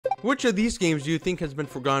Which of these games do you think has been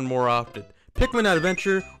forgotten more often? Pikmin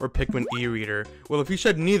Adventure or Pikmin e-reader? Well, if you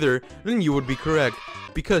said neither, then you would be correct.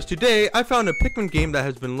 Because today, I found a Pikmin game that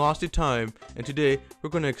has been lost to time, and today, we're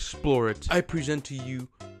gonna explore it. I present to you,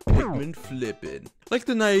 Pikmin Flippin. Like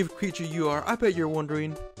the naive creature you are, I bet you're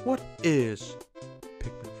wondering, what is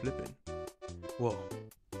Pikmin Flippin? Well,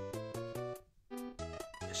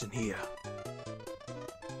 listen here.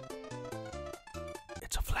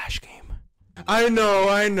 It's a flash game. I know.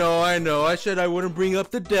 I said I wouldn't bring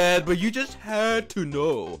up the dead, but you just had to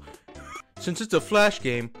know. Since it's a flash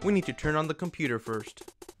game, we need to turn on the computer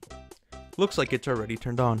first. Looks like it's already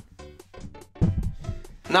turned on.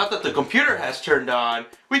 Now that the computer has turned on,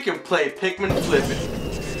 we can play Pikmin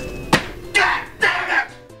Flippin. God damn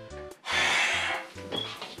it!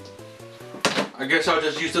 I guess I'll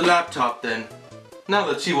just use the laptop then. Now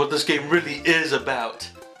let's see what this game really is about.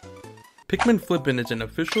 Pikmin Flippin is an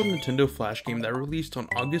official Nintendo Flash game that released on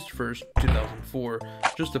August 1st, 2004,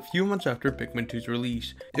 just a few months after Pikmin 2's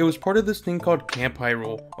release. It was part of this thing called Camp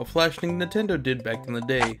Hyrule, a Flash thing Nintendo did back in the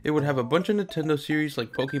day. It would have a bunch of Nintendo series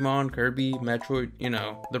like Pokemon, Kirby, Metroid, you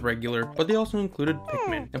know, the regular, but they also included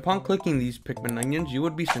Pikmin. Upon clicking these Pikmin onions, you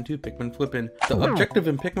would be sent to Pikmin Flippin. The objective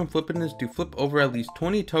in Pikmin Flippin is to flip over at least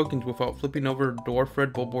 20 tokens without flipping over Dwarf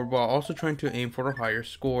Red Billboard while also trying to aim for a higher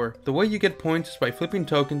score. The way you get points is by flipping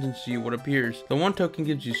tokens and see what appears. The 1 token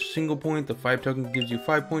gives you single point, the 5 token gives you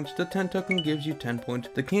 5 points, the 10 token gives you 10 points,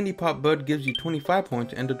 the Candy Pop Bud gives you 25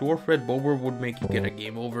 points, and the Dwarf Red Bulber would make you get a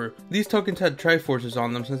game over. These tokens had Triforces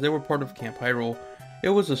on them since they were part of Camp Hyrule. It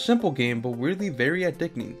was a simple game, but weirdly very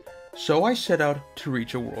addicting, so I set out to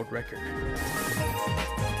reach a world record.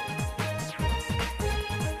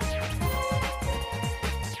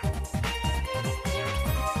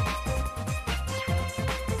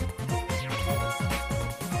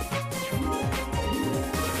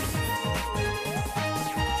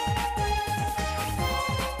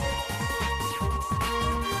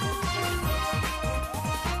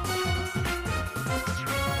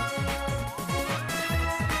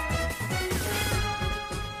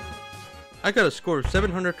 I got a score of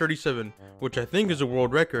 737, which I think is a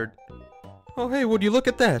world record. Oh hey, would you look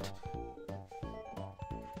at that?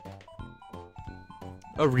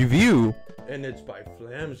 A review! And it's by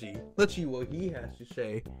Flamsy. Let's see what he has to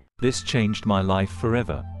say. This changed my life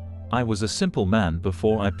forever. I was a simple man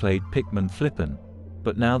before I played Pikmin Flippin,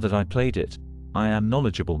 but now that I played it, I am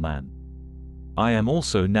knowledgeable man. I am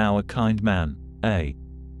also now a kind man, a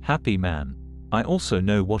happy man. I also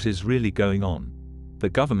know what is really going on. The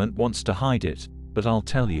government wants to hide it, but I'll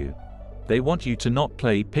tell you. They want you to not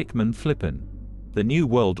play Pikmin Flippin. The New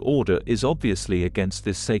World Order is obviously against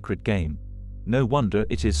this sacred game. No wonder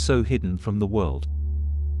it is so hidden from the world.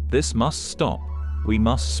 This must stop. We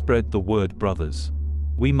must spread the word, brothers.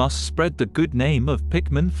 We must spread the good name of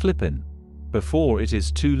Pikmin Flippin before it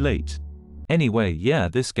is too late. Anyway, yeah,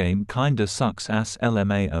 this game kinda sucks ass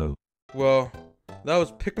LMAO. Well, that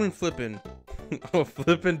was Pikmin Flippin. A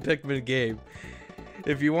flippin' Pikmin game.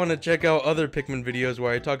 If you want to check out other Pikmin videos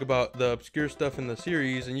where I talk about the obscure stuff in the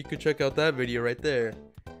series, and you can check out that video right there.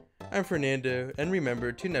 I'm Fernando, and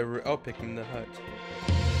remember to never out Pikmin the Hut.